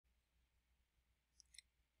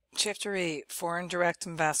Chapter 8, Foreign Direct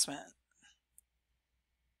Investment.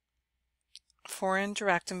 Foreign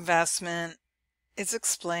direct investment is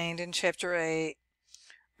explained in Chapter 8,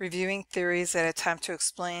 reviewing theories that attempt to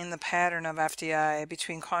explain the pattern of FDI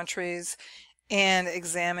between countries and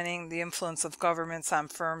examining the influence of governments on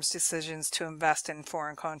firms' decisions to invest in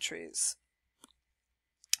foreign countries.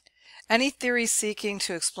 Any theory seeking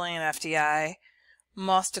to explain FDI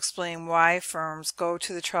must explain why firms go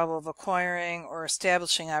to the trouble of acquiring or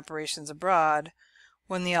establishing operations abroad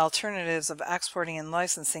when the alternatives of exporting and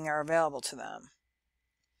licensing are available to them.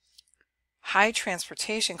 High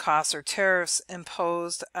transportation costs or tariffs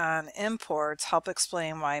imposed on imports help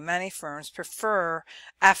explain why many firms prefer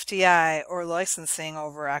FDI or licensing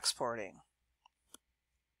over exporting.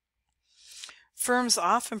 Firms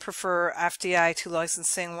often prefer FDI to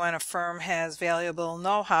licensing when a firm has valuable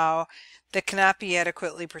know-how that cannot be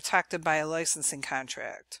adequately protected by a licensing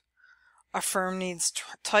contract. A firm needs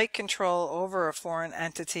tight control over a foreign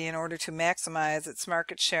entity in order to maximize its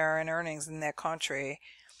market share and earnings in that country,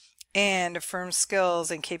 and a firm's skills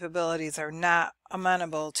and capabilities are not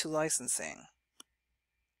amenable to licensing.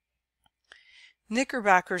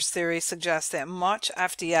 Knickerbocker's theory suggests that much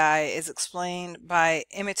FDI is explained by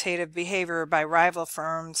imitative behavior by rival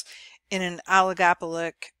firms in an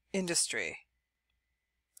oligopolic industry.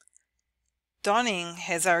 Dunning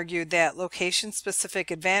has argued that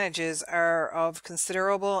location-specific advantages are of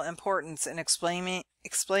considerable importance in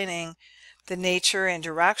explaining the nature and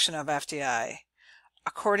direction of FDI.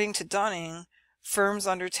 According to Dunning, firms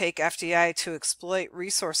undertake FDI to exploit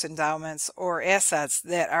resource endowments or assets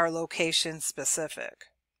that are location-specific.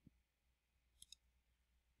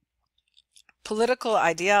 Political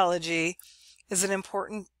ideology is an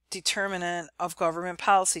important determinant of government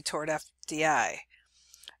policy toward FDI.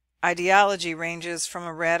 Ideology ranges from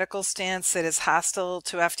a radical stance that is hostile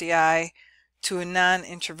to FDI to a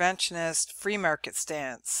non-interventionist free market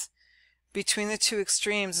stance. Between the two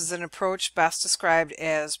extremes is an approach best described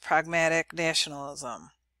as pragmatic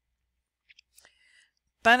nationalism.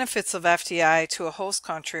 Benefits of FDI to a host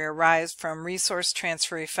country arise from resource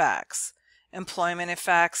transfer effects, employment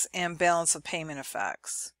effects, and balance of payment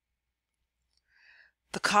effects.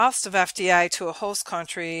 The cost of FDI to a host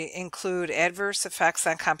country include adverse effects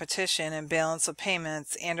on competition and balance of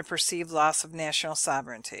payments and a perceived loss of national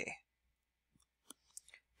sovereignty.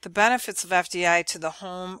 The benefits of FDI to the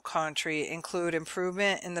home country include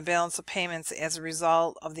improvement in the balance of payments as a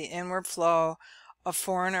result of the inward flow of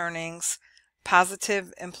foreign earnings,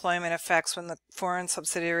 positive employment effects when the foreign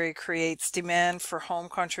subsidiary creates demand for home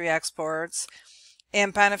country exports,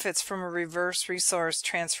 and benefits from a reverse resource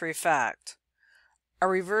transfer effect. A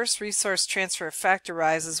reverse resource transfer effect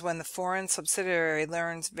arises when the foreign subsidiary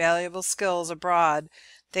learns valuable skills abroad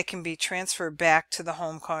that can be transferred back to the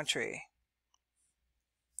home country.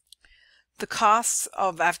 The costs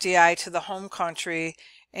of FDI to the home country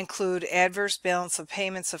include adverse balance of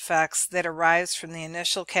payments effects that arise from the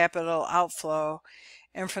initial capital outflow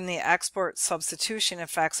and from the export substitution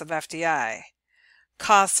effects of FDI.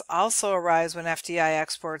 Costs also arise when FDI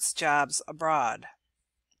exports jobs abroad.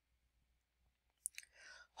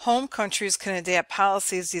 Home countries can adapt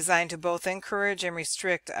policies designed to both encourage and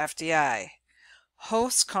restrict FDI.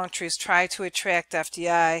 Host countries try to attract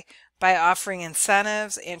FDI by offering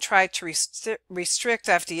incentives and try to restrict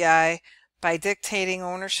FDI by dictating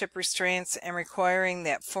ownership restraints and requiring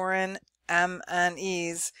that foreign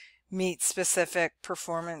MNEs meet specific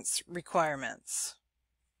performance requirements.